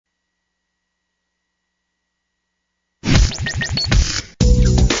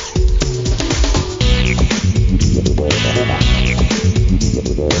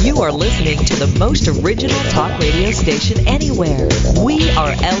most original talk radio station anywhere. We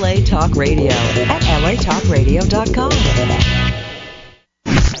are LA Talk Radio at latalkradio.com.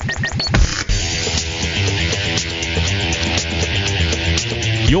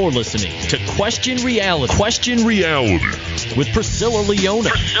 You're listening to Question Reality. Question Reality with Priscilla Leona.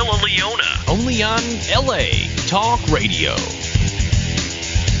 Only on LA Talk Radio.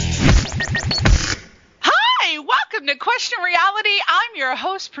 Hi, welcome to Question Reality. I'm your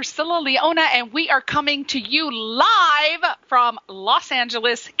host, Priscilla Leona, and we are coming to you live from Los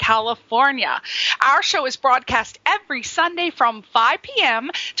Angeles, California. Our show is broadcast every Sunday from 5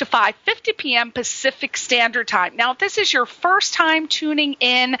 p.m. to 5:50 p.m. Pacific Standard Time. Now, if this is your first time tuning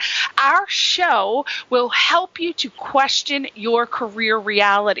in, our show will help you to question your career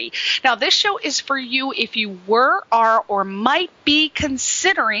reality. Now, this show is for you if you were, are, or might be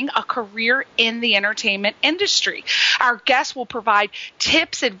considering a career in the entertainment industry. Our guests will provide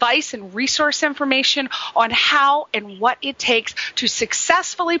tips, advice, and resource information on how and what it takes to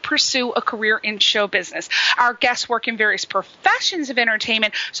successfully pursue a career in show business. Our guests work in various professions of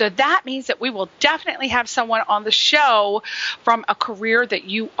entertainment, so that means that we will definitely have someone on the show from a career that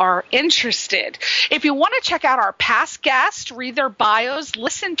you are interested. If you want to check out our past guests, read their bios,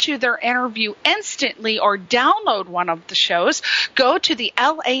 listen to their interview instantly, or download one of the shows, go to the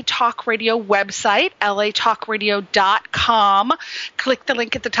LA Talk Radio website, latalkradio.com. Click the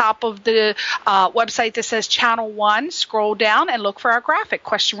link at the top of the website that says Channel 1. Scroll down and look for our graphic,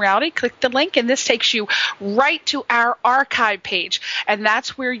 Question Reality. Click the link, and this takes you right to our archive page, and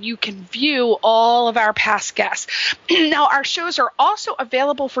that's where you can view all of our past guests. Now, our shows are also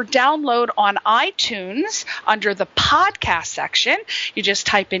available for download on iTunes under the podcast section. You just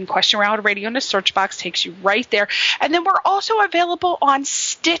type in Question Reality Radio in the search box, takes you right there. And then we're also available on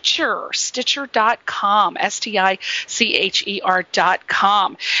Stitcher, Stitcher.com,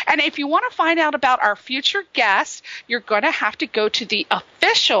 Sticher.com. And if you want to find out about our future guests, you're going to have to go to the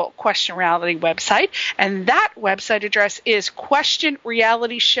official Question Reality website, and that website address is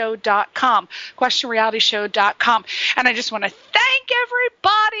questionrealityshow.com, questionrealityshow.com. And I just want to thank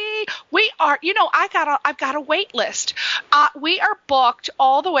everybody. We are, I've got a wait list. We are booked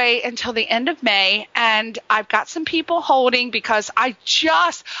all the way until the end of May, and I've got some people holding because I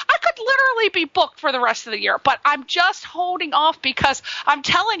could literally be booked for the rest of the year, but I'm just holding off because I'm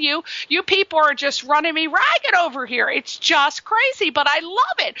telling you, you people are just running me ragged over here. It's just crazy, but I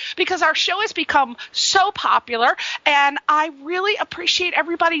love it because our show has become so popular, and I really appreciate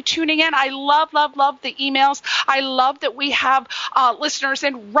everybody tuning in. I love the emails. I love that we have listeners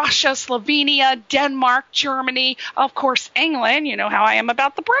in Russia, Slovenia, Denmark, Germany, of course, England. You know how I am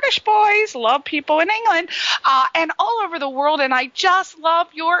about the British boys. Love people in England, and all over the world, and I just love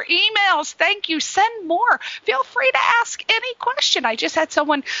your emails. Thank you. Send more. Feel free to ask any question. I just had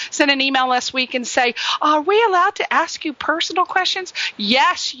someone send an email last week and say, are we allowed to ask you personal questions?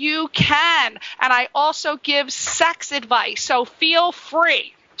 Yes, you can. And I also give sex advice, so feel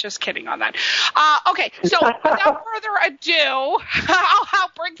free. Just kidding on that. Okay, so without further ado,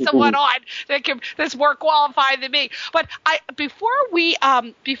 I'll bring someone on that's more qualified than me. But before we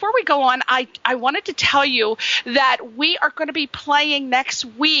go on, I wanted to tell you that we are going to be playing next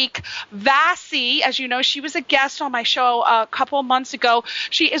week Vassy. As you know, she was a guest on my show a couple of months ago.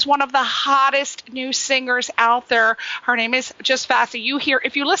 She is one of the hottest new singers out there. Her name is just Vassy.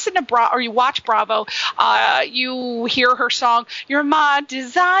 If you listen to or you watch Bravo, you hear her song, You're My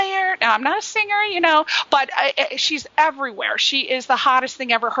Desire. Now, I'm not a singer, but she's everywhere. She is the hottest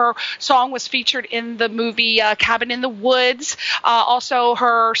thing ever. Her song was featured in the movie Cabin in the Woods. Also,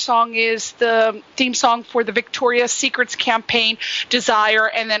 her song is the theme song for the Victoria's Secrets campaign, Desire,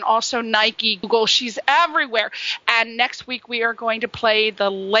 and then also Nike, Google. She's everywhere. And next week, we are going to play the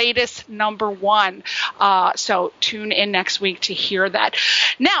latest number one. So tune in next week to hear that.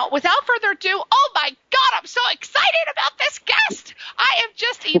 Now, without further ado, oh my God, I'm so excited about this guest. I am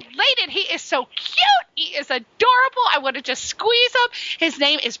just elated. He is so cute. He is adorable. I want to just squeeze him. His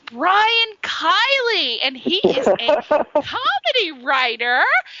name is Brian Kiley, and he is a comedy writer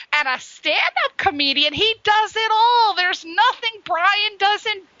and a stand-up comedian. He does it all. There's nothing Brian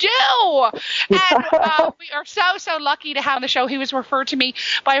doesn't do. And we are so lucky to have on the show. He was referred to me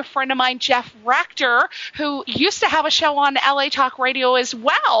by a friend of mine, Jeff Rector, who used to have a show on LA Talk Radio as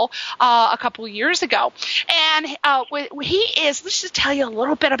well a couple of years ago. And let's just tell you a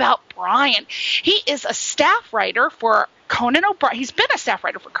little bit about Brian. He is a staff writer for Conan O'Brien. He's been a staff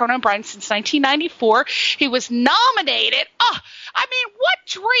writer for Conan O'Brien since 1994. He was nominated. What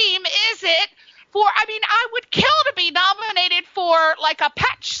dream is it I would kill to be nominated for like a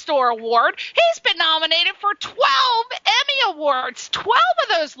Patch Store Award. He's been nominated for 12 Emmy Awards, 12 of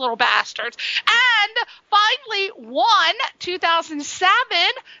those little bastards, and finally won 2007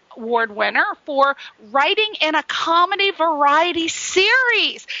 award winner for writing in a comedy variety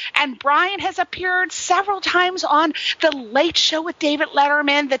series. And Brian has appeared several times on The Late Show with David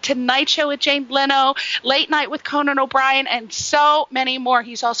Letterman, The Tonight Show with Jane Leno, Late Night with Conan O'Brien, and so many more.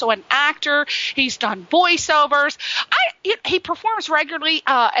 He's also an actor. He's done voiceovers. He performs regularly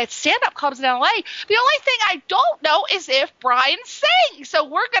at stand-up clubs in L.A. The only thing I don't know is if Brian sings. So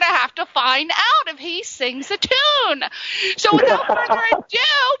we're going to have to find out if he sings a tune. So without further ado,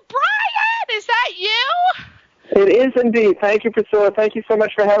 Brian, is that you? It is indeed. Thank you, Priscilla. Thank you so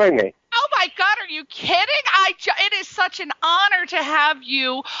much for having me. Oh, my God, are you kidding? It is such an honor to have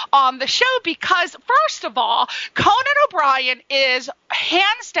you on the show because, first of all, Conan O'Brien is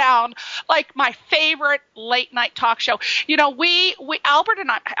hands down like my favorite late night talk show. You know,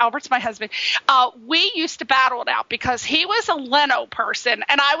 Albert's my husband, we used to battle it out because he was a Leno person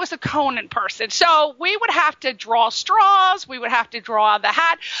and I was a Conan person. So we would have to draw straws. We would have to draw the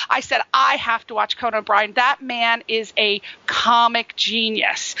hat. I said, I have to watch Conan O'Brien. That man is a comic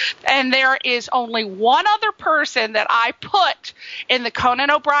genius. And there is only one other person that I put in the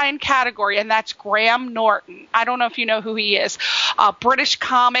Conan O'Brien category, and that's Graham Norton. I don't know if you know who he is. British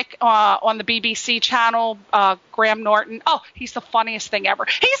comic on the BBC channel, Graham Norton. Oh, he's the funniest thing ever.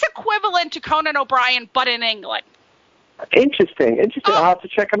 He's equivalent to Conan O'Brien, but in England. Interesting. I'll have to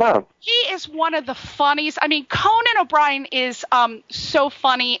check him out. He is one of the funniest. I mean, Conan O'Brien is so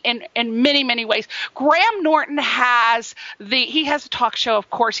funny in many, many ways. Graham Norton has a talk show,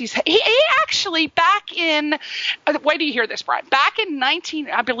 of course. He actually back in, wait till you hear this, Brian. Back in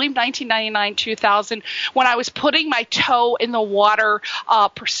 1999, 2000, when I was putting my toe in the water,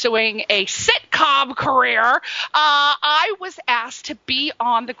 pursuing a sitcom career, I was asked to be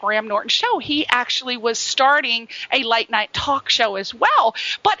on the Graham Norton show. He actually was starting a late night talk show as well,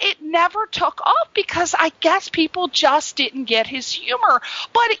 but it never took off because I guess people just didn't get his humor.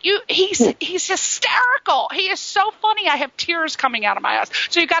 But he's hysterical. He is so funny. I have tears coming out of my eyes.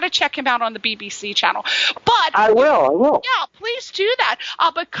 So you got to check him out on the BBC channel. But I will. Yeah, please do that.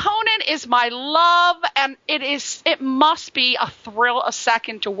 But Conan is my love, and it must be a thrill a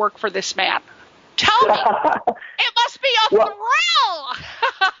second to work for this man. Tell me, it must be a thrill.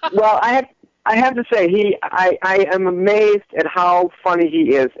 Well, I have to say, I am amazed at how funny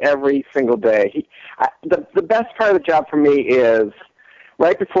he is every single day. The best part of the job for me is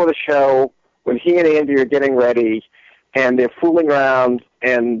right before the show when he and Andy are getting ready and they're fooling around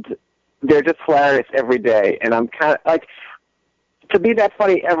and they're just hilarious every day. And I'm kind of like, to be that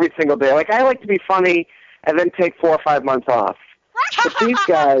funny every single day. Like, I like to be funny and then take 4 or 5 months off. But these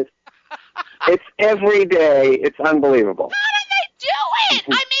guys, it's every day. It's unbelievable. How do they do it? I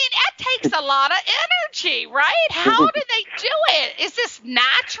mean, it takes a lot of energy, right? How do they do it? Is this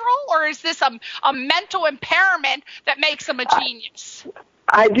natural or is this a mental impairment that makes them a genius?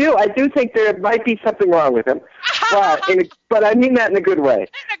 I do think there might be something wrong with him, but I mean that in a good way.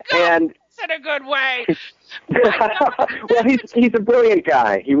 In a good way. Well, he's a brilliant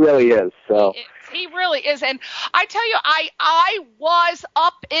guy. He really is. So. He really is. And I tell you, I was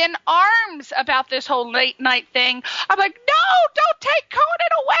up in arms about this whole late night thing. I'm like, no, don't take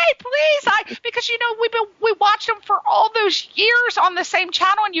Conan away, please. Because, you know, we watched him for all those years on the same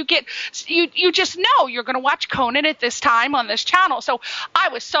channel, and you just know you're going to watch Conan at this time on this channel. So I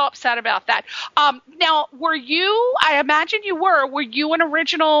was so upset about that. Now, I imagine you were you an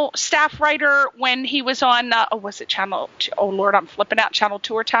original staff writer when he was on, was it Channel, oh Lord, I'm flipping out, Channel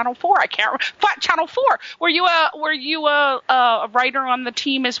 2 or Channel 4? I can't remember. Channel 4. Were you a writer on the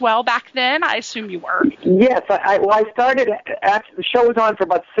team as well back then? I assume you were. Yes, I started. Actually, the show was on for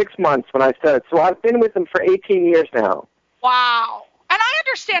about 6 months when I started, so I've been with them for 18 years now. Wow. And I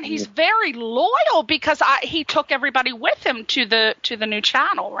understand he's very loyal because he took everybody with him to the new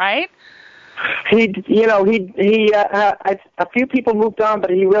channel, right? A few people moved on,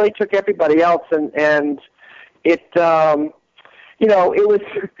 but he really took everybody else, and it. You know, it was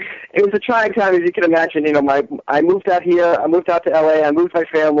a trying time, as you can imagine. You know, I moved out here, I moved out to LA, I moved my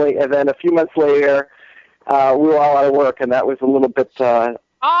family, and then a few months later, we were all out of work, and that was a little bit. Disturbing.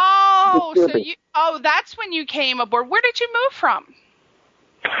 That's when you came aboard. Where did you move from?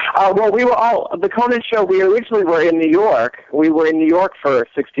 Well, we were the Conan show. We originally were in New York. We were in New York for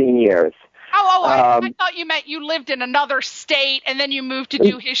 16 years. I thought you meant you lived in another state, and then you moved to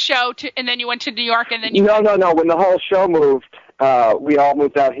do his show, and then you went to New York, and then you... No. When the whole show moved, we all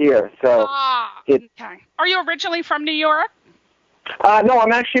moved out here. So. Okay. Are you originally from New York? No,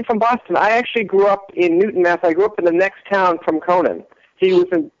 I'm actually from Boston. I actually grew up in Newton, Mass. I grew up in the next town from Conan. He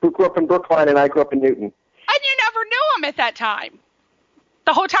grew up in Brookline, and I grew up in Newton. And you never knew him at that time.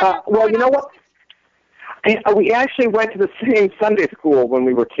 The whole time. Well, you know what? We actually went to the same Sunday school when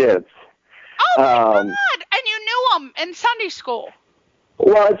we were kids. Oh, my God. And you knew him in Sunday school.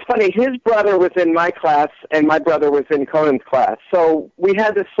 Well, it's funny. His brother was in my class, and my brother was in Conan's class. So we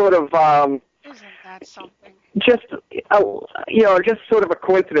had this sort of... Isn't that something? Just, just sort of a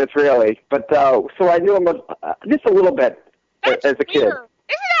coincidence, really. But so I knew him just a little bit as a kid. Isn't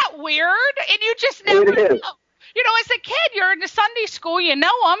that weird? And you just never It is. know. You know, as a kid, you're in the Sunday school, you know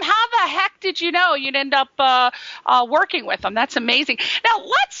them. How the heck did you know you'd end up working with them? That's amazing. Now,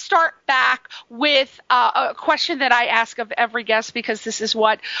 let's start back with a question that I ask of every guest, because this is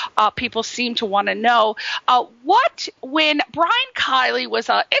what people seem to want to know. When Brian Kiley was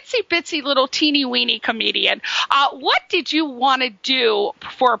a itsy-bitsy little teeny-weeny comedian, what did you want to do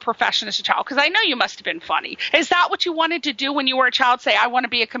for a profession as a child? Because I know you must have been funny. Is that what you wanted to do when you were a child, say, I want to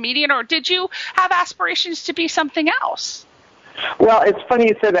be a comedian, or did you have aspirations to be something else? Well, it's funny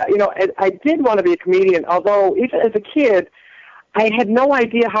you said that. You know, I did want to be a comedian, although even as a kid, I had no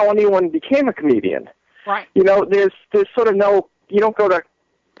idea how anyone became a comedian. Right. You know, there's sort of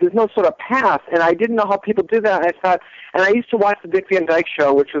there's no sort of path, and I didn't know how people do that. And I used to watch the Dick Van Dyke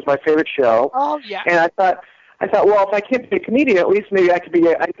Show, which was my favorite show. Oh, yeah. And I thought, well, if I can't be a comedian, at least maybe I could be.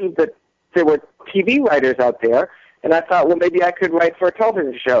 I knew that there were TV writers out there, and I thought, well, maybe I could write for a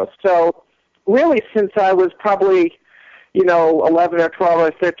television show. So really, since I was probably, 11 or 12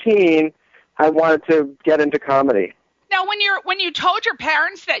 or 13, I wanted to get into comedy. Now, when you told your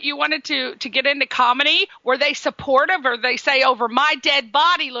parents that you wanted to get into comedy, were they supportive, or they say, over my dead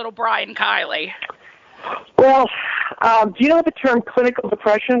body, little Brian Kiley? Well, do you know the term clinical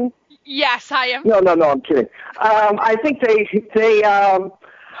depression? Yes, I am. No, I'm kidding. I think they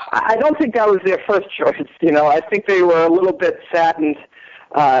I don't think that was their first choice. I think they were a little bit saddened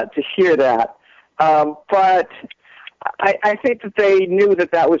to hear that. But I think that they knew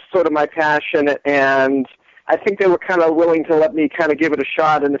that was sort of my passion, and I think they were kind of willing to let me kind of give it a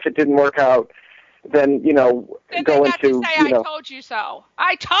shot, and if it didn't work out, then, then go they got into, to say, I told you so.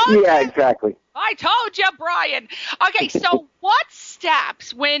 I told you. Yeah, exactly. I told you, Brian. Okay, so what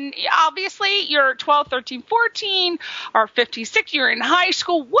steps, when obviously you're 12, 13, 14, or 15, 16, you're in high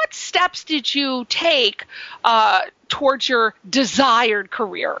school, what steps did you take towards your desired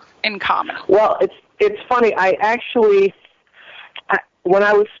career in comedy? Well, it's funny. I actually, when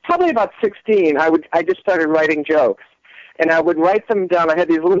I was probably about 16, I just started writing jokes. And I would write them down. I had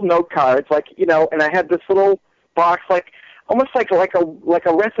these little note cards, and I had this little box, almost like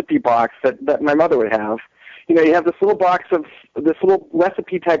a recipe box that my mother would have. You have this little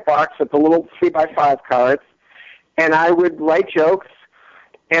recipe type box with the little 3x5 cards, and I would write jokes,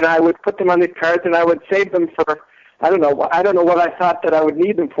 and I would put them on these cards, and I would save them for, I don't know what I thought that I would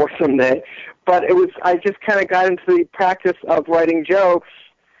need them for someday, but I just kind of got into the practice of writing jokes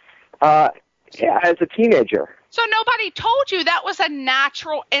as a teenager. So nobody told you that was a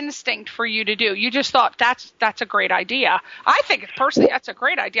natural instinct for you to do. You just thought that's a great idea. I think personally that's a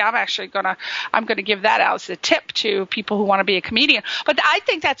great idea. I'm gonna give that out as a tip to people who want to be a comedian. But I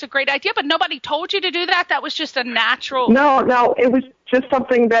think that's a great idea. But nobody told you to do that. That was just a natural. No, it was just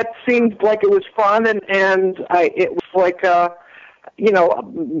something that seemed like it was fun, and it was like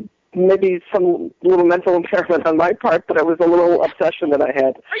maybe some little mental impairment on my part, but it was a little obsession that I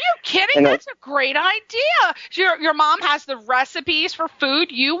had. Are you kidding? That's a great idea. Your mom has the recipes for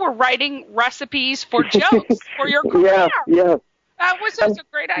food. You were writing recipes for jokes for your career. Yeah. That was just a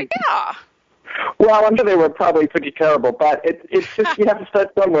great idea. Well, I'm sure they were probably pretty terrible, but it's just you have to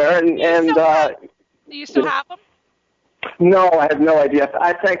start somewhere. Do you still have them? No, I have no idea.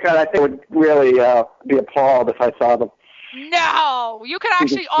 I think I would really be appalled if I saw them. No, you could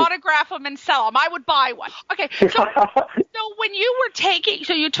actually autograph them and sell them. I would buy one. Okay, so when you were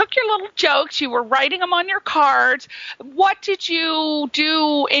you took your little jokes, you were writing them on your cards. What did you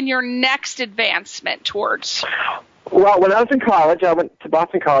do in your next advancement towards? Well, when I was in college, I went to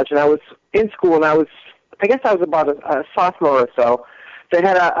Boston College, and I was in school, and I guess I was about a sophomore or so. They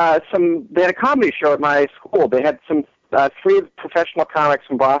had a comedy show at my school. They had some 3 professional comics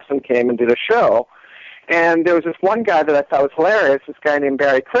from Boston came and did a show. And there was this one guy that I thought was hilarious, this guy named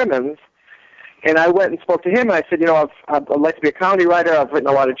Barry Crimmins. And I went and spoke to him, and I said, I'd like to be a comedy writer. I've written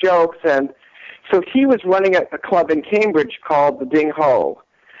a lot of jokes. And so he was running a club in Cambridge called the Ding Ho.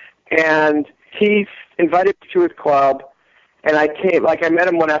 And he invited me to his club, and I met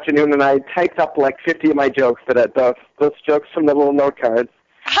him one afternoon, and I typed up 50 of my jokes, those jokes from the little note cards.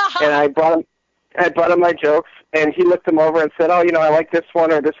 And I brought him my jokes, and he looked them over and said, I like this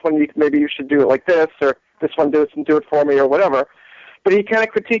one, or this one, maybe you should do it like this, or this one, do it for me, or whatever. But he kind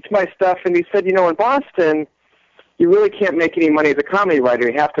of critiqued my stuff, and he said, in Boston, you really can't make any money as a comedy writer.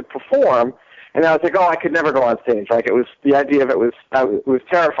 You have to perform. And I was like, oh, I could never go on stage. Like, it was, the idea of it was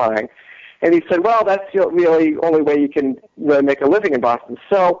terrifying. And he said, well, that's the really only way you can really make a living in Boston.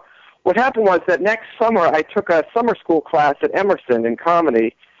 So what happened was that next summer I took a summer school class at Emerson in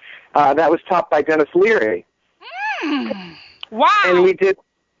comedy that was taught by Dennis Leary. Wow. And we did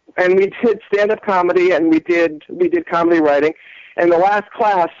stand-up comedy, and we did comedy writing. And the last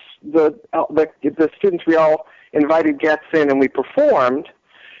class, the students, we all invited guests in, and we performed.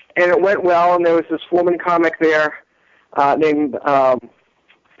 And it went well, and there was this woman comic there named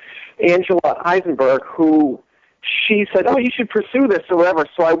Angela Eisenberg, who she said, oh, you should pursue this or whatever.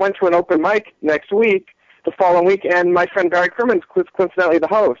 So I went to an open mic the following week, and my friend Barry Crimmins was coincidentally the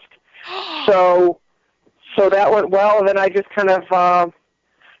host. So that went well, and then I just kind of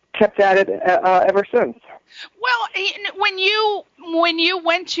kept at it ever since. Well, when you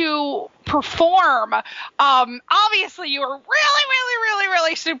went to perform, obviously you were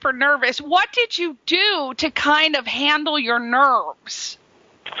really super nervous. What did you do to kind of handle your nerves?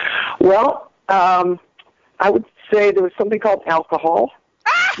 Well, I would say there was something called alcohol.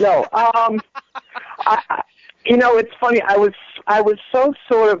 No, it's funny. I was so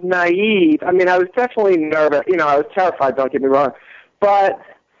sort of naive. I mean, I was definitely nervous. I was terrified. Don't get me wrong,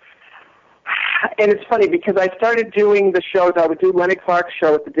 and it's funny because I started doing the shows. I would do Lenny Clark's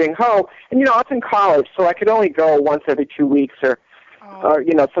show at the Ding Ho, and I was in college, so I could only go once every 2 weeks, or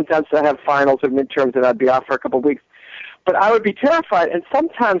sometimes I have finals or midterms, and I'd be off for a couple of weeks. But I would be terrified, and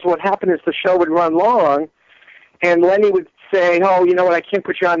sometimes what happened is the show would run long, and Lenny would say, oh, you know what, I can't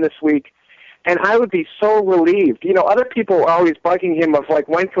put you on this week. And I would be so relieved. Other people were always bugging him of like,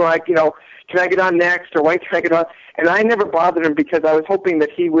 when can I, can I get on next, or when can I get on? And I never bothered him because I was hoping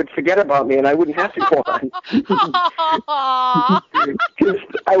that he would forget about me and I wouldn't have to go on. Because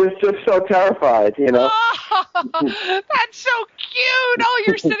I was just so terrified, That's so cute. Oh,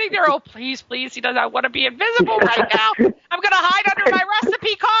 you're sitting there. Oh, please, he doesn't want to be invisible right now. I'm going to hide under my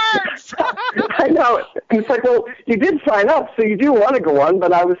recipe cards. I know. And it's like, well, you did sign up, so you do want to go on,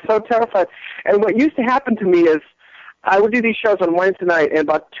 but I was so terrified. And what used to happen to me is I would do these shows on Wednesday night, and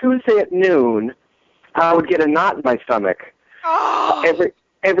about Tuesday at noon, I would get a knot in my stomach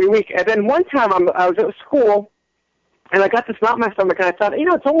every week. And then one time I was at school, and I got this knot in my stomach, and I thought,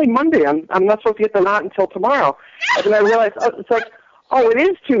 it's only Monday. I'm not supposed to get the knot until tomorrow. And then I realized, it's like, oh, it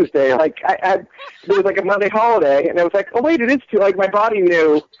is Tuesday. Like, there was like a Monday holiday, and it was like, oh, wait, it is Tuesday. Like, my body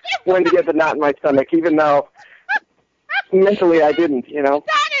knew when to get the knot in my stomach, even though mentally I didn't,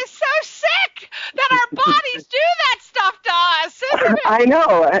 That is so sick that our bodies do that stuff to us, isn't it? I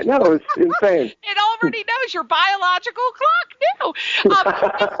know, it's insane. It already knows. Your biological clock knew.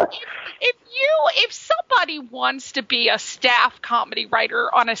 If somebody wants to be a staff comedy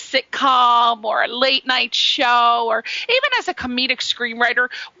writer on a sitcom or a late night show, or even as a comedic screenwriter,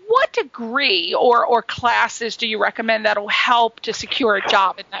 what degree or classes do you recommend that'll help to secure a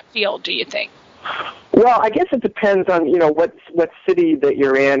job in that field, do you think? Well, I guess it depends on, what city that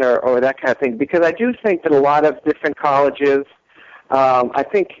you're in or that kind of thing, because I do think that a lot of different colleges, I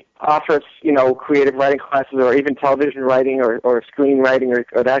think, offers, creative writing classes or even television writing or screenwriting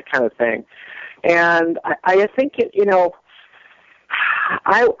or that kind of thing. And I think,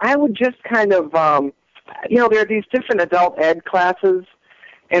 I would just kind of, there are these different adult ed classes,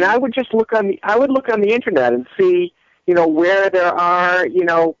 and I would just look on the internet and see, where there are,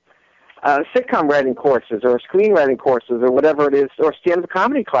 sitcom writing courses or screenwriting courses or whatever it is, or stand-up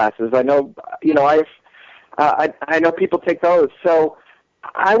comedy classes. I know, I know people take those. So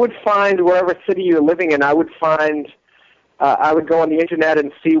I would find wherever city you're living in, I would go on the internet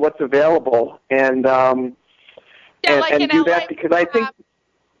and see what's available and do that, because I think.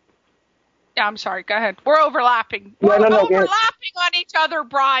 Yeah, I'm sorry. Go ahead. We're overlapping. We're overlapping on each other,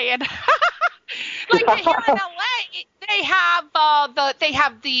 Brian. Like here in LA, they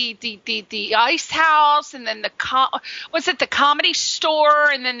have the Ice House, and then the Comedy Store,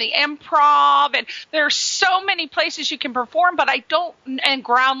 and then the Improv, and there's so many places you can perform. But and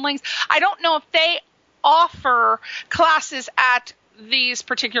Groundlings. I don't know if they offer classes at these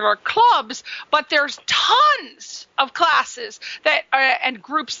particular clubs, but there's tons of classes that and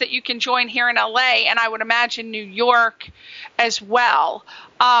groups that you can join here in LA, and I would imagine New York as well.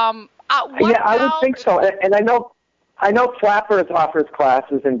 I would think so. And I know Flappers offers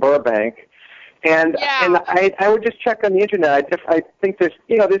classes in Burbank, and I would just check on the internet. I think there's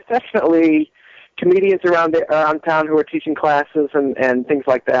definitely comedians around town who are teaching classes and things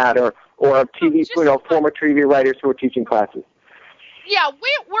like that, or TV former TV writers who are teaching classes. Yeah,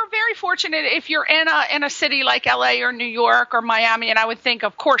 we're very fortunate if you're in a city like LA or New York or Miami, and I would think,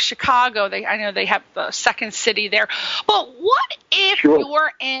 of course, Chicago. I know they have the second city there. But what if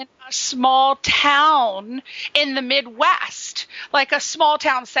you're in a small town in the Midwest, like a small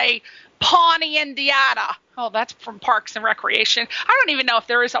town, say Pawnee, Indiana? Oh, that's from Parks and Recreation. I don't even know if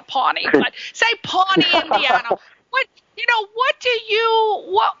there is a Pawnee, but say Pawnee, Indiana. What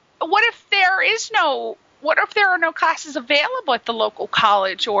if there is no? What if there are no classes available at the local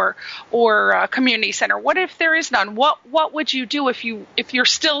college or community center? What if there is none? What would you do if you're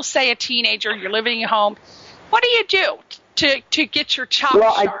still, say, a teenager, you're living at home? What do you do to get your chops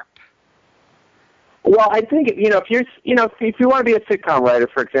sharp? I think if you want to be a sitcom writer,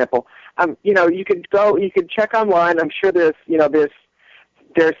 for example, you could check online. I'm sure there's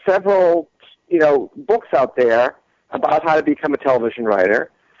several books out there about how to become a television writer.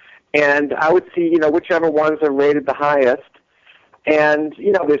 And I would see, whichever ones are rated the highest. And,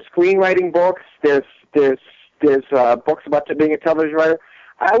 there's screenwriting books, there's books about being a television writer.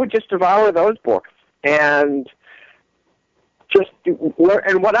 I would just devour those books. And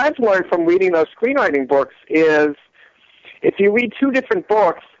what I've learned from reading those screenwriting books is if you read two different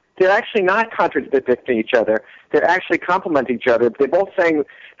books, they're actually not contradicting each other. They're actually complementing each other. They're both saying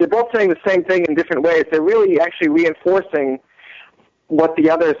the same thing in different ways. They're really actually reinforcing what the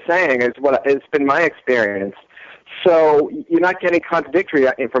other is saying, is what has been my experience. So you're not getting contradictory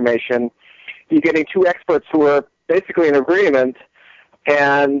information. You're getting two experts who are basically in agreement,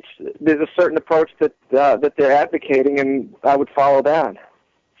 and there's a certain approach that they're advocating, and I would follow that.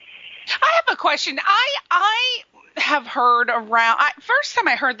 I have a question. I have heard around. First time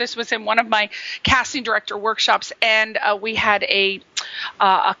I heard this was in one of my casting director workshops, and we had a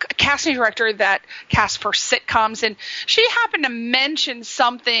casting director that cast for sitcoms, and she happened to mention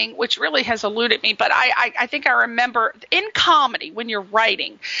something which really has eluded me, but I think I remember in comedy when you're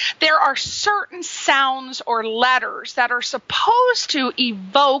writing, there are certain sounds or letters that are supposed to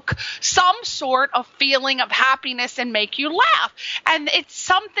evoke some sort of feeling of happiness and make you laugh, and it's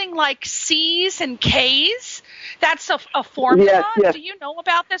something like C's and K's. That's a formula. Yes. Do you know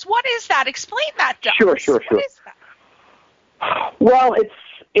about this? What is that? Explain that to us. Sure. What is that? Well,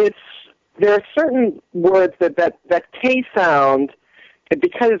 there are certain words that K sound,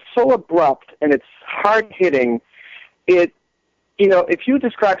 because it's so abrupt and it's hard hitting. If you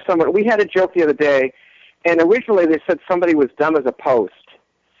describe someone, we had a joke the other day, and originally they said somebody was dumb as a post,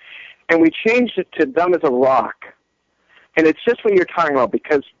 and we changed it to dumb as a rock, and it's just what you're talking about,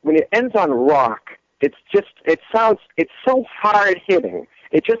 because when it ends on rock, it's so hard hitting.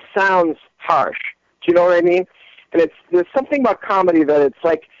 It just sounds harsh. Do you know what I mean? And there's something about comedy that it's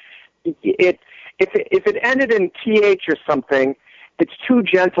like, if it ended in TH or something, it's too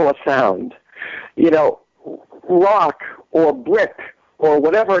gentle a sound. Rock or brick or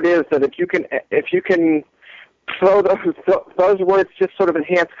whatever it is, that if you can throw those words, just sort of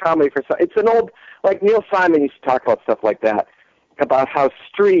enhance comedy for some. It's an old, like Neil Simon used to talk about stuff like that, about how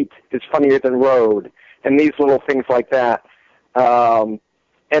street is funnier than road, and these little things like that.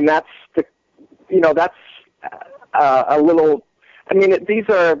 And that's that's a little. I mean, these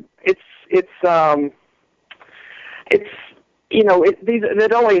are.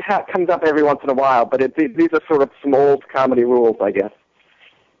 It only comes up every once in a while, but these are sort of some old comedy rules, I guess.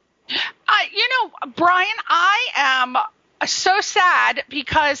 Brian, I am so sad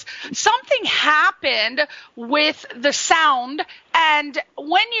because something happened with the sound, and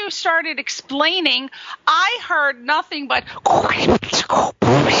when you started explaining, I heard nothing but,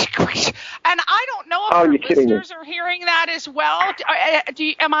 and I don't know if our listeners are hearing that as well.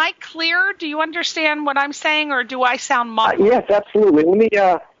 Am I clear? Do you understand what I'm saying, or do I sound muffled? Yes, absolutely. Let me.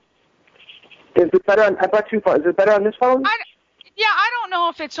 Is it better? I brought two phones. Is it better on this phone? I don't know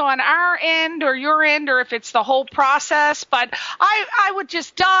if it's on our end or your end, or if it's the whole process, but I would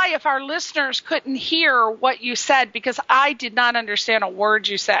just die if our listeners couldn't hear what you said, because I did not understand a word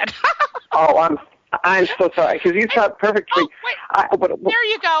you said. Oh, I'm so sorry, because you sound perfectly. Oh, wait. There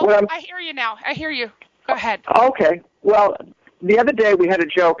you go. I hear you now. I hear you. Go ahead. Okay. Well, the other day we had a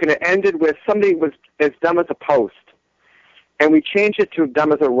joke, and it ended with somebody was as dumb as a post, and we changed it to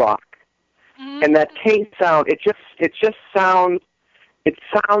dumb as a rock. Mm-hmm. And that K sound, it just sounds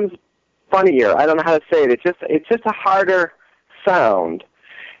funnier. I don't know how to say it. It's just a harder sound.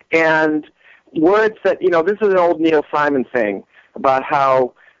 And words that, this is an old Neil Simon thing about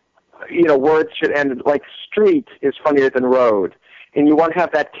how, words should end, like street is funnier than road. And you want to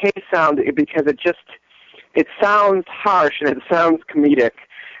have that K sound because it sounds harsh and it sounds comedic.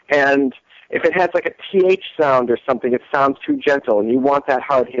 And if it has like a TH sound or something, it sounds too gentle, and you want that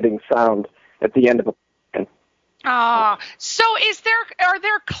hard-hitting sound at the end of a. So are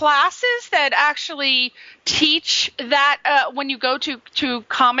there classes that actually teach that when you go to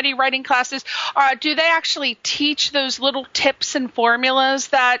comedy writing classes? Do they actually teach those little tips and formulas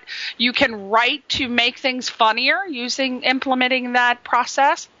that you can write to make things funnier implementing that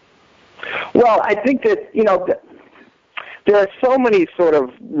process? Well, I think that, there are so many sort of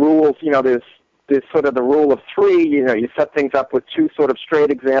rules. There's sort of the rule of three. You set things up with two sort of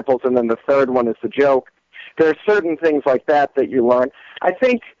straight examples, and then the third one is the joke. There are certain things like that you learn. I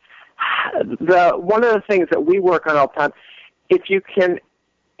think one of the things that we work on all the time, if you can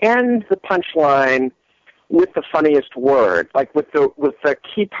end the punchline with the funniest word, like with the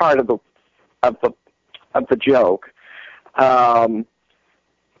key part of the joke.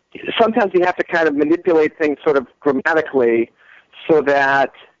 Sometimes you have to kind of manipulate things sort of grammatically so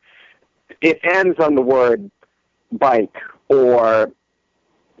that it ends on the word bike or,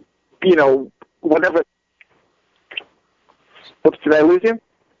 whatever. Oops, did I lose you?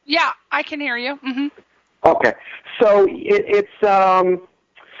 Yeah, I can hear you. Mm-hmm. Okay. So it's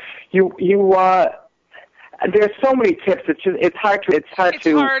there's so many tips. It's hard to.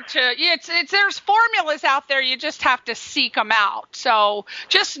 There's formulas out there. You just have to seek them out. So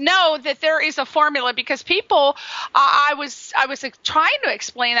just know that there is a formula, because people. I was trying to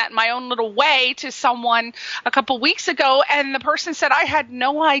explain that in my own little way to someone a couple weeks ago, and the person said I had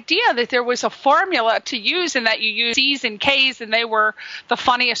no idea that there was a formula to use, and that you use C's and K's, and they were the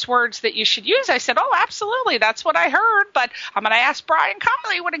funniest words that you should use. I said, oh, absolutely, that's what I heard, but I'm going to ask Brian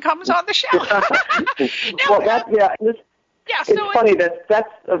Connolly when it comes on the show. Well, it's funny that's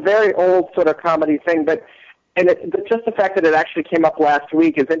a very old sort of comedy thing, but just the fact that it actually came up last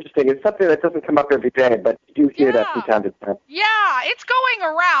week is interesting. It's something that doesn't come up every day, but you do hear that from time to time. Yeah, it's going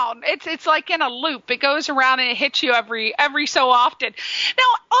around. It's like in a loop. It goes around and it hits you every so often. Now,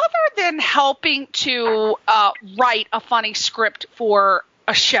 other than helping to write a funny script for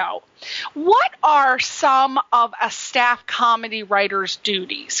a show, what are some of a staff comedy writer's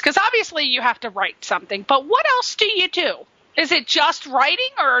duties? Because obviously you have to write something, but what else do you do? Is it just writing,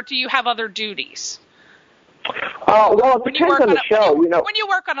 or do you have other duties? Well, it depends on the show. When you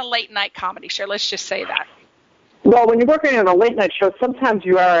work on a late night comedy show, let's just say that. Well, when you're working on a late night show, sometimes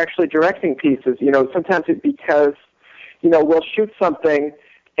you are actually directing pieces. Sometimes it's because, we'll shoot something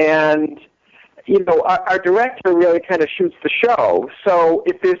and our director really kind of shoots the show. So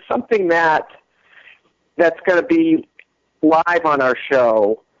if there's something that's going to be live on our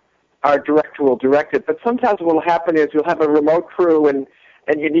show, our director will direct it. But sometimes what will happen is you'll have a remote crew and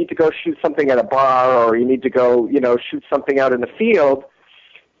you need to go shoot something at a bar, or you need to go, shoot something out in the field.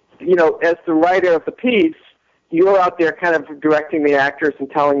 As the writer of the piece, you're out there kind of directing the actors and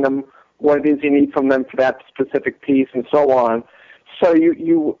telling them what it is you need from them for that specific piece and so on. So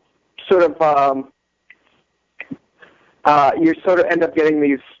you sort of you sort of end up getting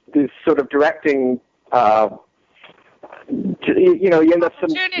these sort of directing you end up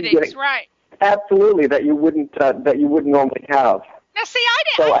opportunities, right? Absolutely, that you wouldn't normally have. Now, see,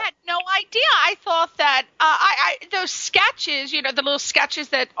 I had no idea. I thought that those sketches, the little sketches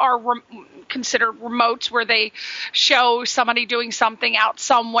that are considered remotes, where they show somebody doing something out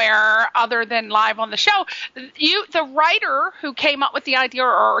somewhere other than live on the show. The writer who came up with the idea,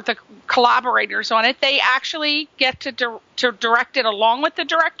 or the collaborators on it, they actually get to direct it along with the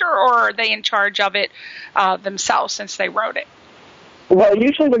director, or are they in charge of it themselves since they wrote it? Well,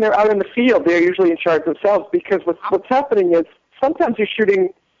 usually when they're out in the field, they're usually in charge themselves, because what's happening is, sometimes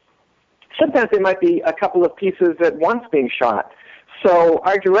there might be a couple of pieces at once being shot. So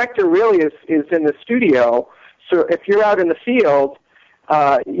our director really is in the studio. So if you're out in the field,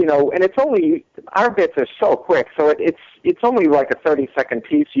 and it's only, our bits are so quick, so it's only like a 30-second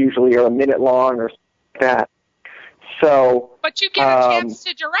piece usually, or a minute long, or that. So. But you get a chance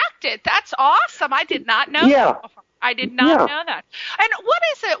to direct it. That's awesome. I did not know that before. I did not know that. And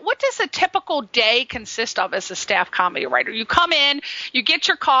what does a typical day consist of as a staff comedy writer? You come in, you get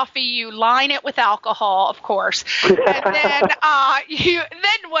your coffee, you line it with alcohol, of course, and then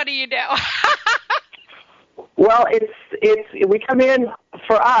then what do you do? Well, we come in,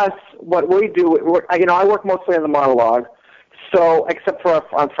 for us, what we do, I work mostly on the monologue, so except for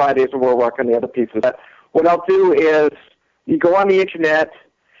on Fridays when we're working the other pieces. But what I'll do is you go on the internet.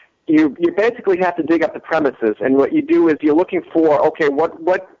 You basically have to dig up the premises, and what you do is you're looking for, okay, what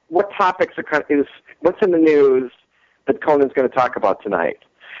topics what's in the news that Conan's going to talk about tonight.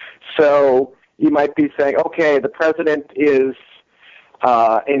 So you might be saying, okay, the president is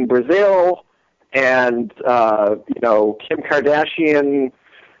in Brazil, and Kim Kardashian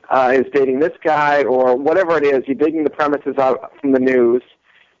is dating this guy, or whatever it is. You're digging the premises out from the news,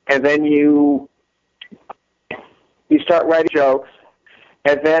 and then you we start writing jokes,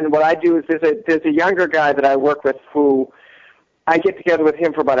 and then what I do is there's a younger guy that I work with who I get together with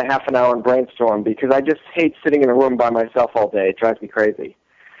him for about a half an hour and brainstorm because I just hate sitting in a room by myself all day. It drives me crazy.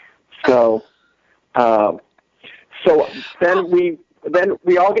 So, then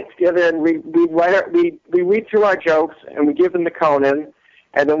we all get together and we read through our jokes and we give them to Conan,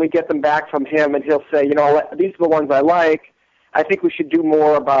 and then we get them back from him, and he'll say, these are the ones I like. I think we should do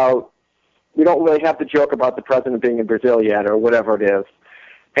more about. We don't really have the joke about the president being in Brazil yet, or whatever it is.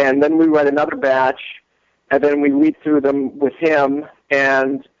 And then we write another batch, and then we read through them with him,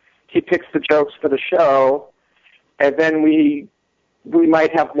 and he picks the jokes for the show, and then we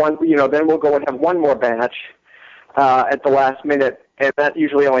might have one. Then we'll go and have one more batch at the last minute, and that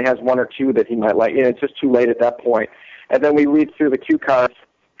usually only has one or two that he might like. It's just too late at that point. And then we read through the cue cards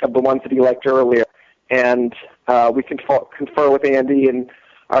of the ones that he liked earlier, and we confer with Andy and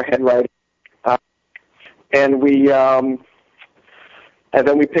our head writer, and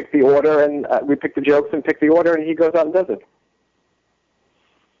then we pick the order, and we pick the jokes and pick the order, and he goes out and does it.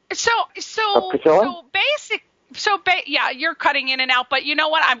 Yeah, you're cutting in and out, but you know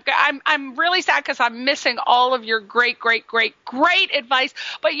what? I'm really sad because I'm missing all of your great advice.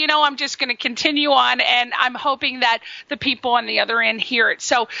 But I'm just going to continue on, and I'm hoping that the people on the other end hear it.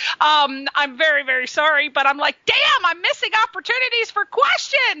 So I'm very, very sorry, but I'm like, damn, I'm missing opportunities for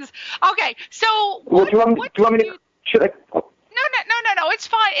questions. Okay, so do you want me to? Should I? No, it's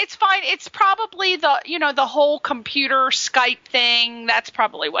fine. It's fine. It's probably the whole computer Skype thing. That's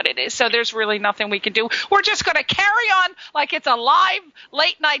probably what it is. So there's really nothing we can do. We're just going to carry on like it's a live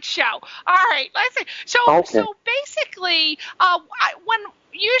late night show. All right, let's see. So basically,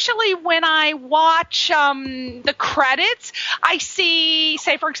 when I watch the credits, I see,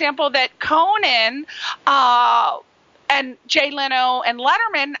 say for example, that Conan and Jay Leno and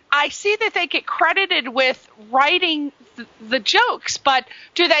Letterman, I see that they get credited with writing the jokes, but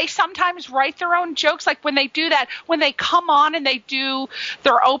do they sometimes write their own jokes? Like when they do that, when they come on and they do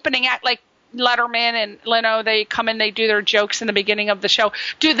their opening act, like Letterman and Leno, they come in, they do their jokes in the beginning of the show.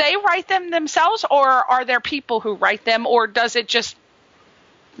 Do they write them themselves, or are there people who write them, or does it just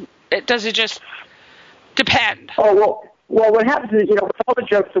depend? Oh, well, what happens is, with all the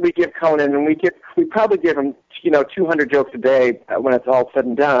jokes that we give Conan, and we probably give him, 200 jokes a day when it's all said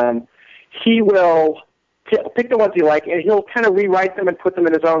and done, he will pick the ones he likes, and he'll kind of rewrite them and put them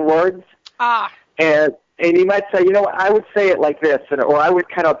in his own words. And he might say, I would say it like this, or I would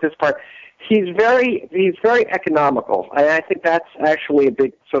cut out this part. He's very economical, and I think that's actually a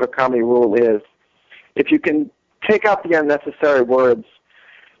big sort of comedy rule is if you can take out the unnecessary words.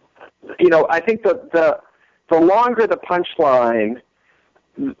 I think the longer the punchline,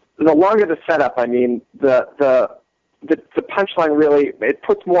 the longer the setup. I mean, the punchline really it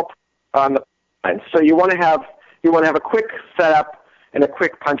puts more on the punchline. So you want to have a quick setup and a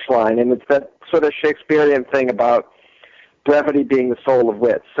quick punchline, and it's that sort of Shakespearean thing about brevity being the soul of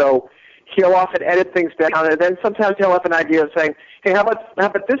wit. So he'll often edit things down, and then sometimes he'll have an idea of saying, "Hey, how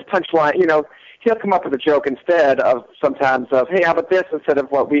about this punchline?" He'll come up with a joke instead of sometimes of, "Hey, how about this instead of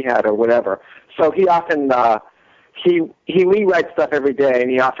what we had," or whatever. So he often he rewrites stuff every day,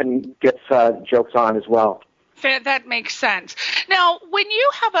 and he often gets jokes on as well. That makes sense. Now, when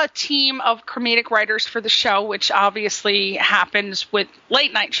you have a team of comedic writers for the show, which obviously happens with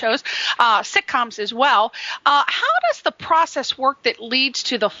late night shows, sitcoms as well, how does the process work that leads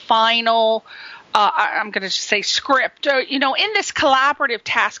to the final I'm going to just say script. In this collaborative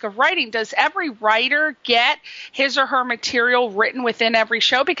task of writing, does every writer get his or her material written within every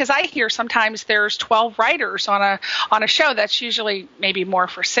show? Because I hear sometimes there's 12 writers on a show. That's usually maybe more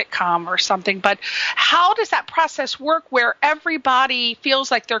for sitcom or something. But how does that process work where everybody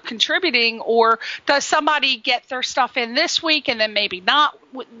feels like they're contributing, or does somebody get their stuff in this week and then maybe not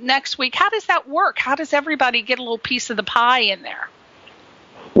next week? How does that work? How does everybody get a little piece of the pie in there?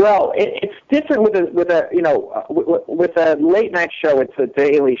 Well, it's different with a late night show. It's a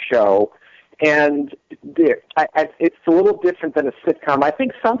daily show, and it's a little different than a sitcom. I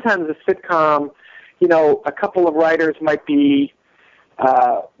think sometimes a sitcom, a couple of writers might be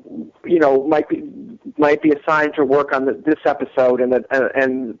assigned to work on this episode,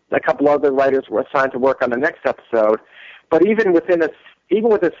 and a couple other writers were assigned to work on the next episode. But even in a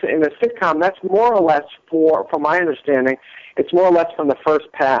sitcom, that's more or less from my understanding, it's more or less from the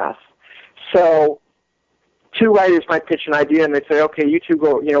first pass. So two writers might pitch an idea, and they say, okay, you two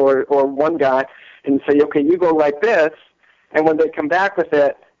go, or one guy, and say, okay, you go write this. And when they come back with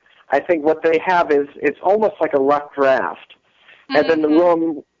it, I think what they have is it's almost like a rough draft. Mm-hmm. And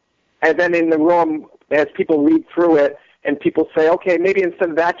then in the room, as people read through it, and people say, okay, maybe instead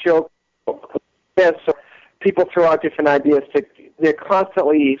of that joke, this, people throw out different ideas. They're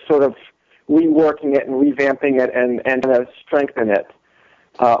constantly sort of reworking it and revamping it and strengthen it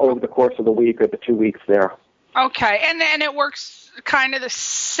over the course of the week or the 2 weeks there. Okay, and it works kind of the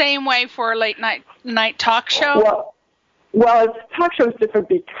same way for a late night talk show? Well, talk show is different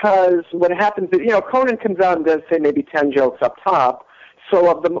because what happens is, Conan comes out and does, say, maybe 10 jokes up top.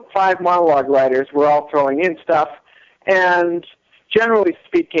 So of the 5 monologue writers, we're all throwing in stuff. And generally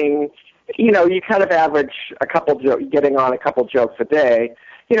speaking, you kind of average getting on a couple jokes a day.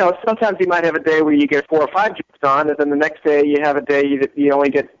 Sometimes you might have a day where you get 4 or 5 jokes on, and then the next day you have a day you only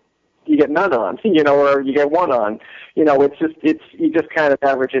get none on, or you get 1 on. You just kind of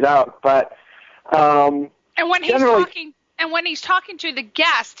average it out. But and when he's talking to the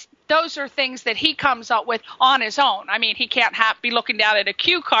guest, those are things that he comes up with on his own. I mean, he can't be looking down at a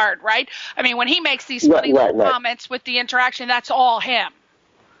cue card, right? I mean, when he makes these funny little comments with the interaction, that's all him.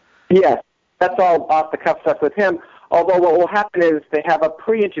 Yes, that's all off the cuff stuff with him. Although what will happen is they have a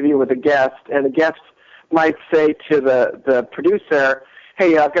pre-interview with the guest, and the guest might say to the producer,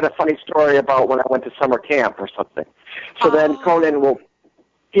 "Hey, I've got a funny story about when I went to summer camp," or something. So then Conan will,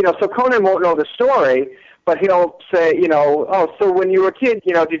 so Conan won't know the story, but he'll say, "Oh, so when you were a kid,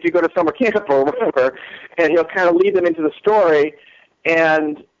 did you go to summer camp or whatever?" And he'll kind of lead them into the story,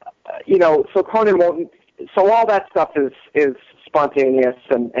 and so Conan won't. So all that stuff is spontaneous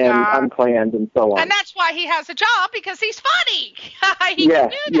and unplanned and so on. And that's why he has a job, because he's funny. He can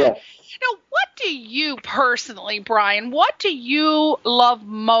do that. Yes. Now, what do you personally, Brian, what do you love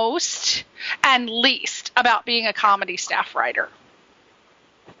most and least about being a comedy staff writer?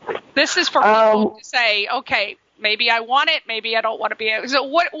 This is for people to say, okay, maybe I want it, maybe I don't want to be. So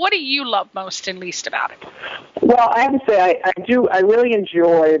what do you love most and least about it? Well, I have to say I really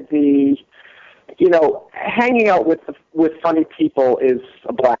enjoy the, hanging out with funny people is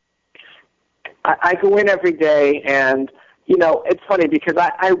a blast. I go in every day, and it's funny because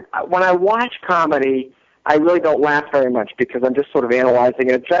I when I watch comedy, I really don't laugh very much because I'm just sort of analyzing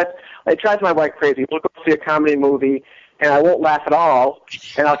it. It drives my wife crazy. We'll go see a comedy movie, and I won't laugh at all,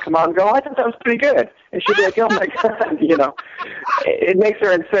 and I'll come out and go, "I thought that was pretty good," and she'll be like, "Oh my God," It makes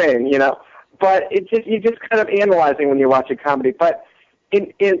her insane, But you're just kind of analyzing when you're watching comedy. But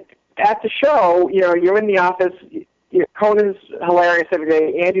at the show, you're in the office. Conan's hilarious every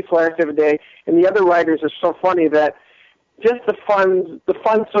day. Andy's hilarious every day, and the other writers are so funny that just the fun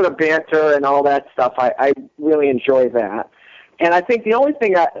sort of banter and all that stuff. I really enjoy that. And I think the only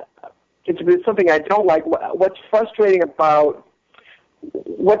thing it's something I don't like. What's frustrating about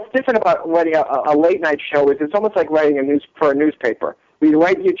what's different about writing a late night show is it's almost like writing for a newspaper. We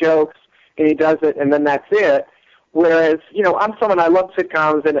write your jokes, and he does it, and then that's it. Whereas, I'm someone, I love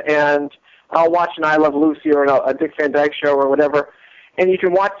sitcoms, and I'll watch an I Love Lucy or a Dick Van Dyke Show or whatever, and you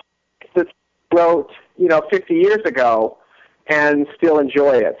can watch this wrote, 50 years ago and still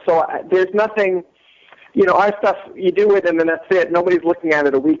enjoy it. So there's nothing, our stuff, you do it and then that's it. Nobody's looking at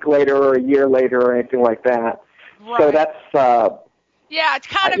it a week later or a year later or anything like that. Right. So that's... yeah, it's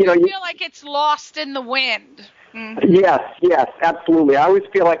kind of, you feel like it's lost in the wind. Mm-hmm. Yes, absolutely. I always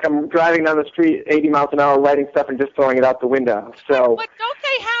feel like I'm driving down the street 80 miles an hour writing stuff and just throwing it out the window. So, but don't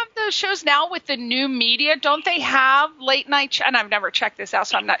they have those shows now with the new media? Don't they have late night? And I've never checked this out,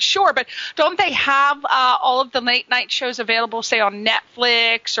 so I'm not sure. But don't they have all of the late night shows available, say on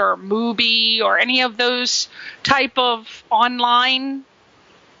Netflix or Mubi or any of those type of online?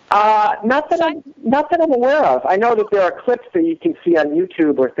 Not that I'm aware of. I know that there are clips that you can see on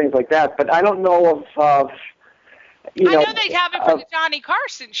YouTube or things like that, but I don't know of. I know they'd have it for the Johnny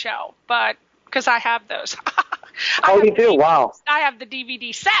Carson show, but because I have those. Oh, you do? Wow. I have the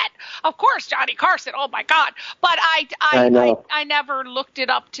DVD set. Of course, Johnny Carson. Oh, my God. But I never looked it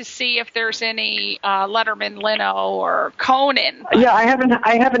up to see if there's any Letterman, Leno, or Conan. Yeah, I haven't.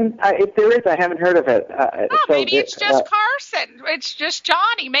 If there is, I haven't heard of it. Maybe it's just Carson. It's just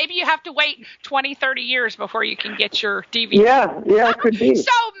Johnny. Maybe you have to wait 20, 30 years before you can get your DVD. Yeah, it could be.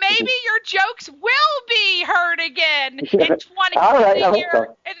 So maybe your jokes will be heard again in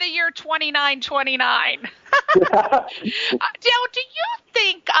in the year 2929. Now, do you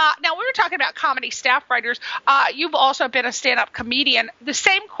think, now we were talking about comedy staff writers, you've also been a stand-up comedian. The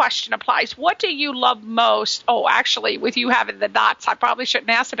same question applies. What do you love most? Oh, actually, with you having the knots, I probably shouldn't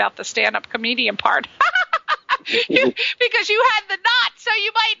ask about the stand-up comedian part. Because you had the knots, so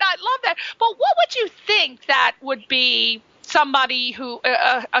you might not love that. But what would you think that would be somebody who,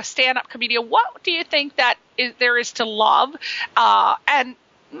 a stand-up comedian, what do you think that there is to love, and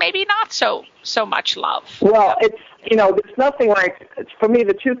maybe not so much love? Well, there's nothing like, for me,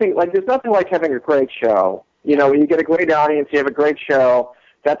 the two things, like, there's nothing like having a great show. When you get a great audience, you have a great show,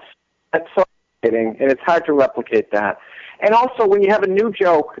 that's so and it's hard to replicate that. And also, when you have a new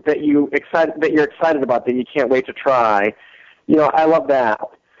joke that you're excited about that you can't wait to try, I love that.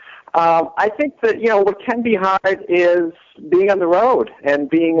 I think that what can be hard is being on the road and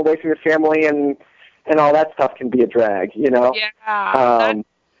being away from your family and all that stuff can be a drag. Yeah.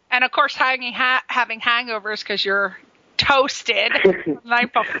 And of course, having hangovers because you're toasted the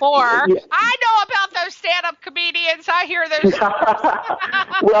night before. Yeah. I know about those stand-up comedians. I hear those.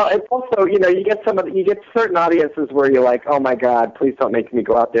 Well, it's also, you get certain audiences where you're like, oh my God, please don't make me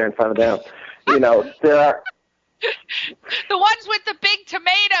go out there in front of them. There are. The ones with the big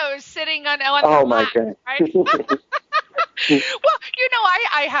tomatoes sitting on oh my God. Right? Well,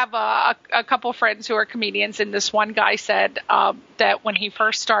 I have a couple friends who are comedians, and this one guy said that when he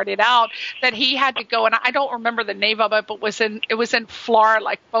first started out, that he had to go, and I don't remember the name of it, but it was in Florida,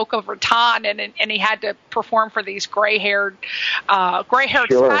 like Boca Raton, and he had to perform for these gray-haired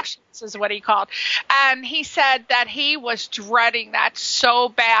specialists, is what he called. And he said that he was dreading that so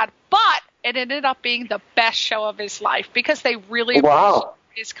bad, but it ended up being the best show of his life because they really appreciated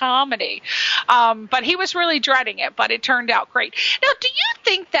his comedy. But he was really dreading it, but it turned out great. Now, do you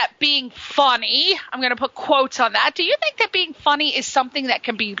think that being funny, I'm going to put quotes on that, do you think that being funny is something that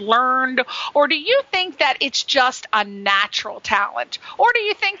can be learned, or do you think that it's just a natural talent? Or do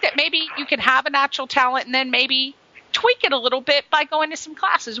you think that maybe you can have a natural talent and then maybe tweak it a little bit by going to some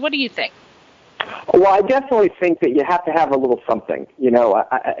classes? What do you think? Well, I definitely think that you have to have a little something.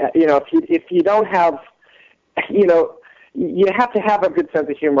 If you don't have, you have to have a good sense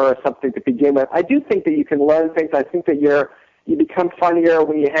of humor or something to begin with. I do think that you can learn things. I think that you become funnier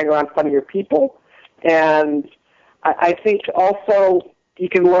when you hang around funnier people, and I think also you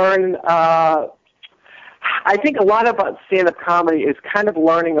can learn. I think a lot about stand-up comedy is kind of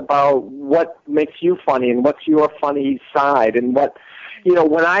learning about what makes you funny and what's your funny side, and what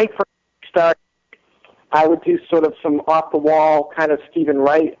when I first started, I would do sort of some off-the-wall kind of Stephen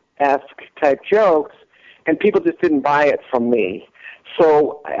Wright-esque type jokes, and people just didn't buy it from me.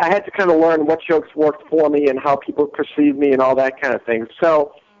 So I had to kind of learn what jokes worked for me and how people perceive me and all that kind of thing.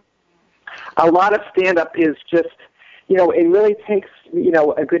 So a lot of stand-up is just, it really takes,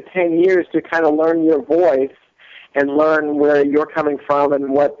 a good 10 years to kind of learn your voice and learn where you're coming from and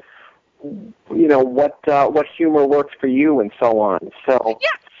what humor works for you and so on. So yeah.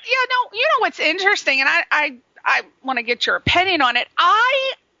 What's interesting, and I want to get your opinion on it.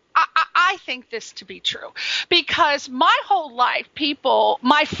 I think this to be true because my whole life,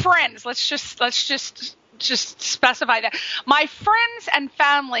 my friends, let's just specify that. My friends and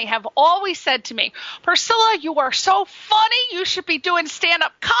family have always said to me, Priscilla, you are so funny. You should be doing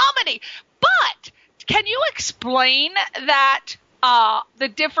stand-up comedy. But can you explain that? The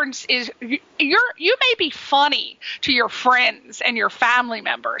difference is you may be funny to your friends and your family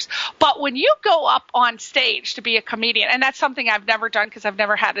members, but when you go up on stage to be a comedian, and that's something I've never done because I've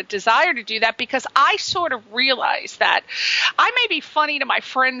never had a desire to do that, because I sort of realize that I may be funny to my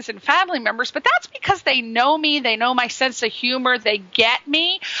friends and family members, but that's because they know me, they know my sense of humor, they get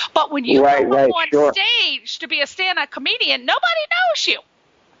me. But when you go up on stage to be a stand-up comedian, nobody knows you,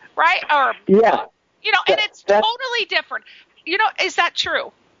 right? Or and it's totally different. Is that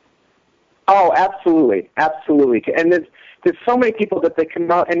true? Oh, absolutely. Absolutely. And there's so many people that they come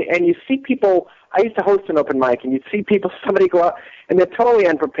out, and you see people, I used to host an open mic, and you'd see somebody go out, and they're totally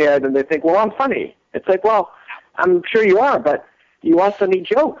unprepared, and they think, well, I'm funny. It's like, well, I'm sure you are, but you also need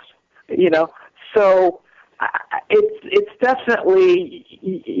jokes, So it's definitely,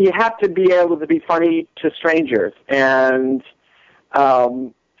 you have to be able to be funny to strangers, and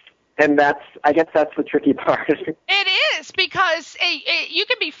I guess that's the tricky part. It is, because you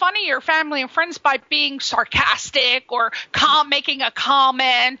can be funny to your family and friends by being sarcastic or making a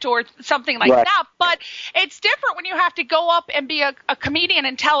comment or something like that. But it's different when you have to go up and be a comedian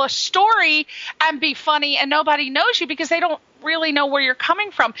and tell a story and be funny and nobody knows you because they don't really know where you're coming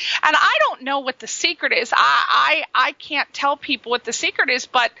from. And I don't know what the secret is. I can't tell people what the secret is,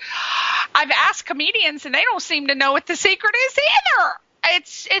 but I've asked comedians and they don't seem to know what the secret is either.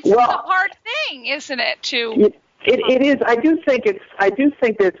 It's a hard thing, isn't it? It is. I do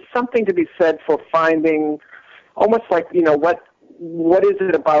think there's something to be said for finding, almost like what is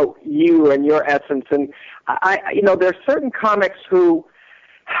it about you and your essence. And there are certain comics who,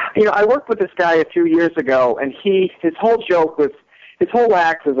 I worked with this guy a few years ago, and his whole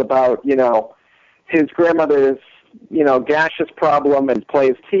act was about his grandmother's gaseous problem and play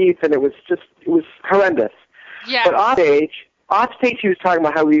his teeth, and it was horrendous. Yeah. But off stage, he was talking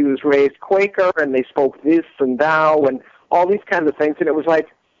about how he was raised Quaker, and they spoke this and thou, and all these kinds of things. And it was like,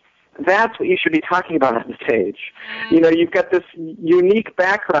 that's what you should be talking about on the stage. You've got this unique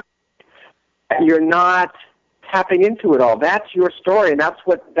background, you're not tapping into it all. That's your story, and that's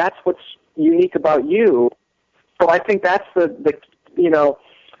what's unique about you. So I think that's the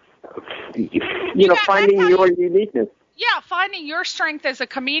finding your uniqueness. Yeah, finding your strength as a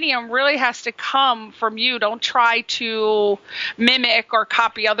comedian really has to come from you. Don't try to mimic or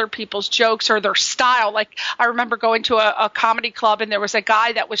copy other people's jokes or their style. Like, I remember going to a comedy club, and there was a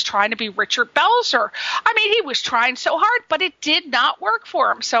guy that was trying to be Richard Belzer. I mean, he was trying so hard, but it did not work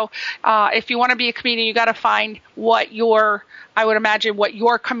for him. So if you want to be a comedian, you got to find what your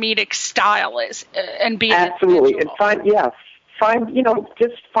comedic style is and be absolutely. And find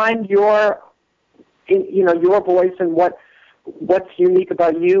your voice and what's unique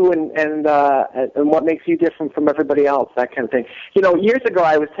about you and what makes you different from everybody else, that kind of thing. Years ago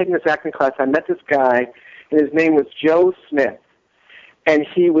I was taking this acting class. I met this guy, and his name was Joe Smith, and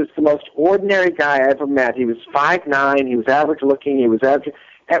he was the most ordinary guy I ever met. He was 5'9", he was average looking, his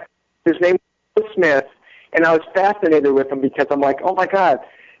name was Joe Smith, and I was fascinated with him because I'm like, oh my God,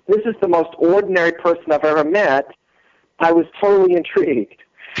 this is the most ordinary person I've ever met. I was totally intrigued.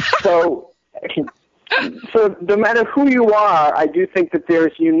 So no matter who you are, I do think that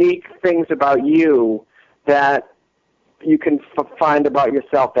there's unique things about you that you can find about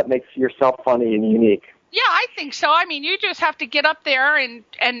yourself that makes yourself funny and unique. Yeah, I think so. I mean, you just have to get up there and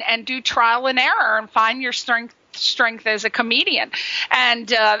do trial and error and find your strength as a comedian, and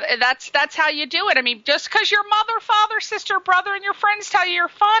that's how you do it. I mean, just because your mother, father, sister, brother, and your friends tell you you're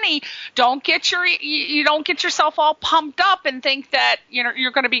funny, you don't get yourself all pumped up and think that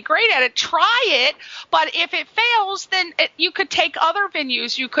you're going to be great at it. Try it, but if it fails, then you could take other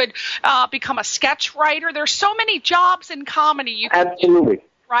venues. You could become a sketch writer. There's so many jobs in comedy. You can absolutely do,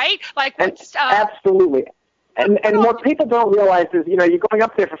 right? Like absolutely, and what people don't realize is you're going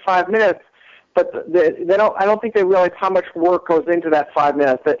up there for 5 minutes. But I don't think they realize how much work goes into that 5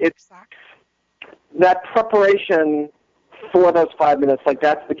 minutes. It's that preparation for those 5 minutes. Like,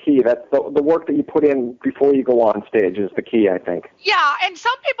 that's the key. That's the work that you put in before you go on stage is the key, I think. Yeah, and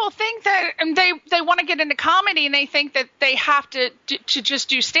some people think that they want to get into comedy, and they think that they have to just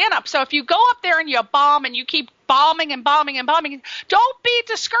do stand-up. So if you go up there and you bomb and you keep bombing and bombing and bombing, don't be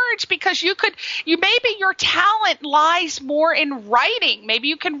discouraged, because maybe your talent lies more in writing. Maybe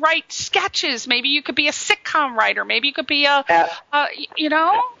you can write sketches. Maybe you could be a sitcom writer. Maybe you could be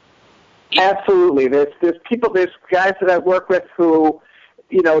Absolutely. There's guys that I work with who,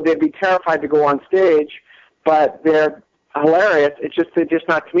 they'd be terrified to go on stage, but they're hilarious. They're just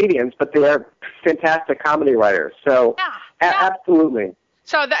not comedians, but they're fantastic comedy writers. So absolutely.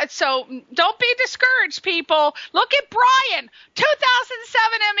 So don't be discouraged, people. Look at Brian,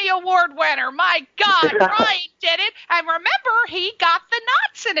 2007 Emmy Award winner. My God, Brian did it. And remember, he got the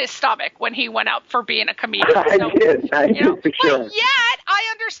knots in his stomach when he went out for being a comedian. I did, for sure. But yet, I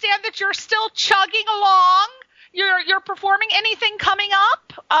understand that you're still chugging along. You're performing. Anything coming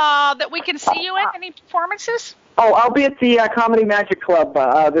up that we can see you in? Any performances? Oh, I'll be at the Comedy Magic Club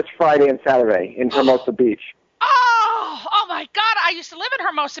this Friday and Saturday in Hermosa Beach. Oh my God! I used to live in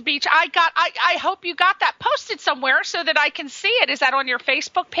Hermosa Beach. I hope you got that posted somewhere so that I can see it. Is that on your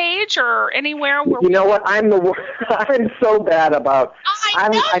Facebook page or anywhere? You know what? I'm so bad about. I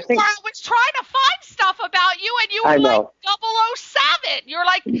was trying to find stuff about you, and you were like 007. You're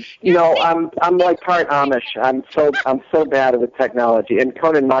like. I'm like part Amish. I'm so bad with technology, and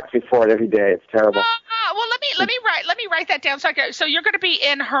Conan mocks me for it every day. It's terrible. Well, let me write that down. So you're going to be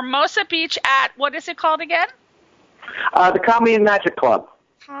in Hermosa Beach at, what is it called again? The Comedy and Magic Club.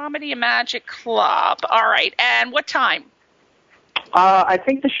 Comedy and Magic Club. All right. And what time? I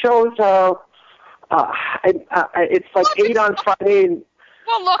think the show's it's like 8 on Friday.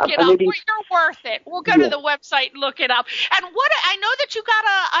 We'll look it up. You're worth it. We'll go to the website and look it up. And I know that you got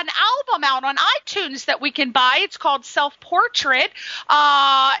an album out on iTunes that we can buy. It's called Self-Portrait.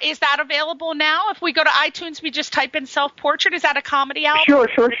 Is that available now? If we go to iTunes, we just type in Self-Portrait. Is that a comedy album? Sure.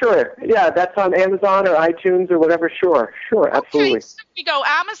 Yeah, that's on Amazon or iTunes or whatever. Sure, absolutely. Okay, so we go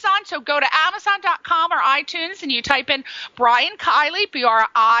Amazon. So go to Amazon.com or iTunes, and you type in Brian Kiley,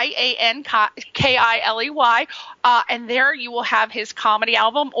 Brian Kiley, and there you will have his comedy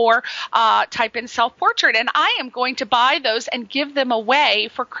album, or type in Self-Portrait, and I am going to buy those and give them away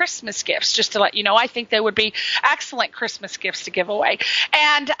for Christmas gifts, just to let you know. I think they would be excellent Christmas gifts to give away.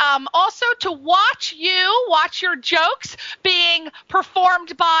 And also to watch your jokes being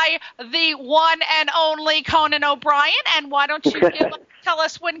performed by the one and only Conan O'Brien. And why don't you tell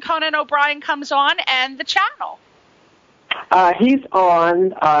us when Conan O'Brien comes on and the channel? He's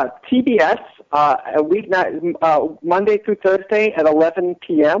on TBS a weeknight, Monday through Thursday at 11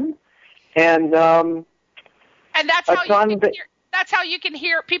 p.m. And that's how That's how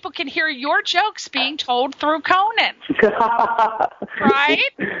people can hear your jokes being told through Conan. Right?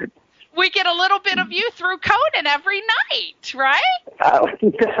 We get a little bit of you through Conan every night, right?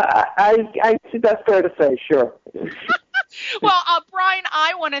 I think that's fair to say, sure. Well, Brian,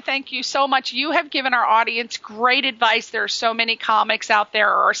 I want to thank you so much. You have given our audience great advice. There are so many comics out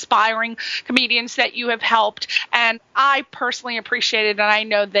there or aspiring comedians that you have helped, and I personally appreciate it, and I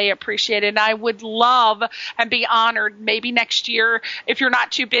know they appreciate it. And I would love and be honored maybe next year, if you're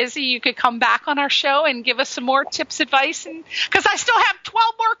not too busy, you could come back on our show and give us some more tips, advice, and because I still have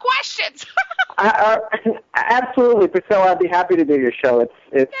 12 more questions. Absolutely, Priscilla. I'd be happy to do your show.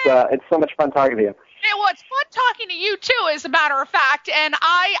 It's so much fun talking to you. Yeah, well, it's fun talking to you, too, as a matter of fact, and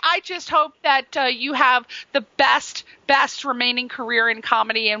I just hope that you have the best remaining career in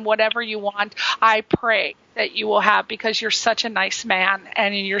comedy and whatever you want. I pray that you will have, because you're such a nice man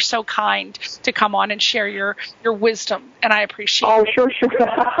and you're so kind to come on and share your wisdom, and I appreciate it. Oh, sure.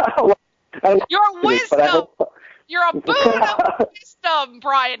 Your wisdom. You're a boon of wisdom,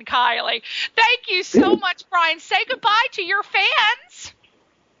 Brian Kiley. Thank you so much, Brian. Say goodbye to your fans.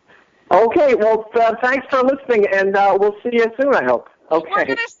 Okay, well, thanks for listening, and we'll see you soon, I hope. Okay. We're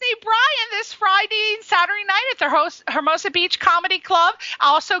going to see Brian this Friday and Saturday night at the Hermosa Beach Comedy Club.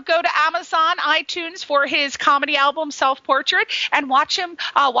 Also go to Amazon, iTunes for his comedy album, Self-Portrait, and watch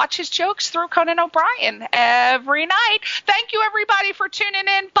his jokes through Conan O'Brien every night. Thank you, everybody, for tuning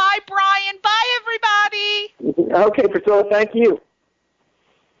in. Bye, Brian. Bye, everybody. Okay, Priscilla, thank you.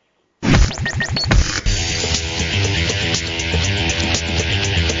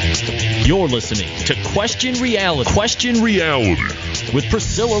 You're listening to Question Reality. Question Reality with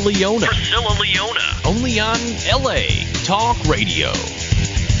Priscilla Leona. Only on LA Talk Radio.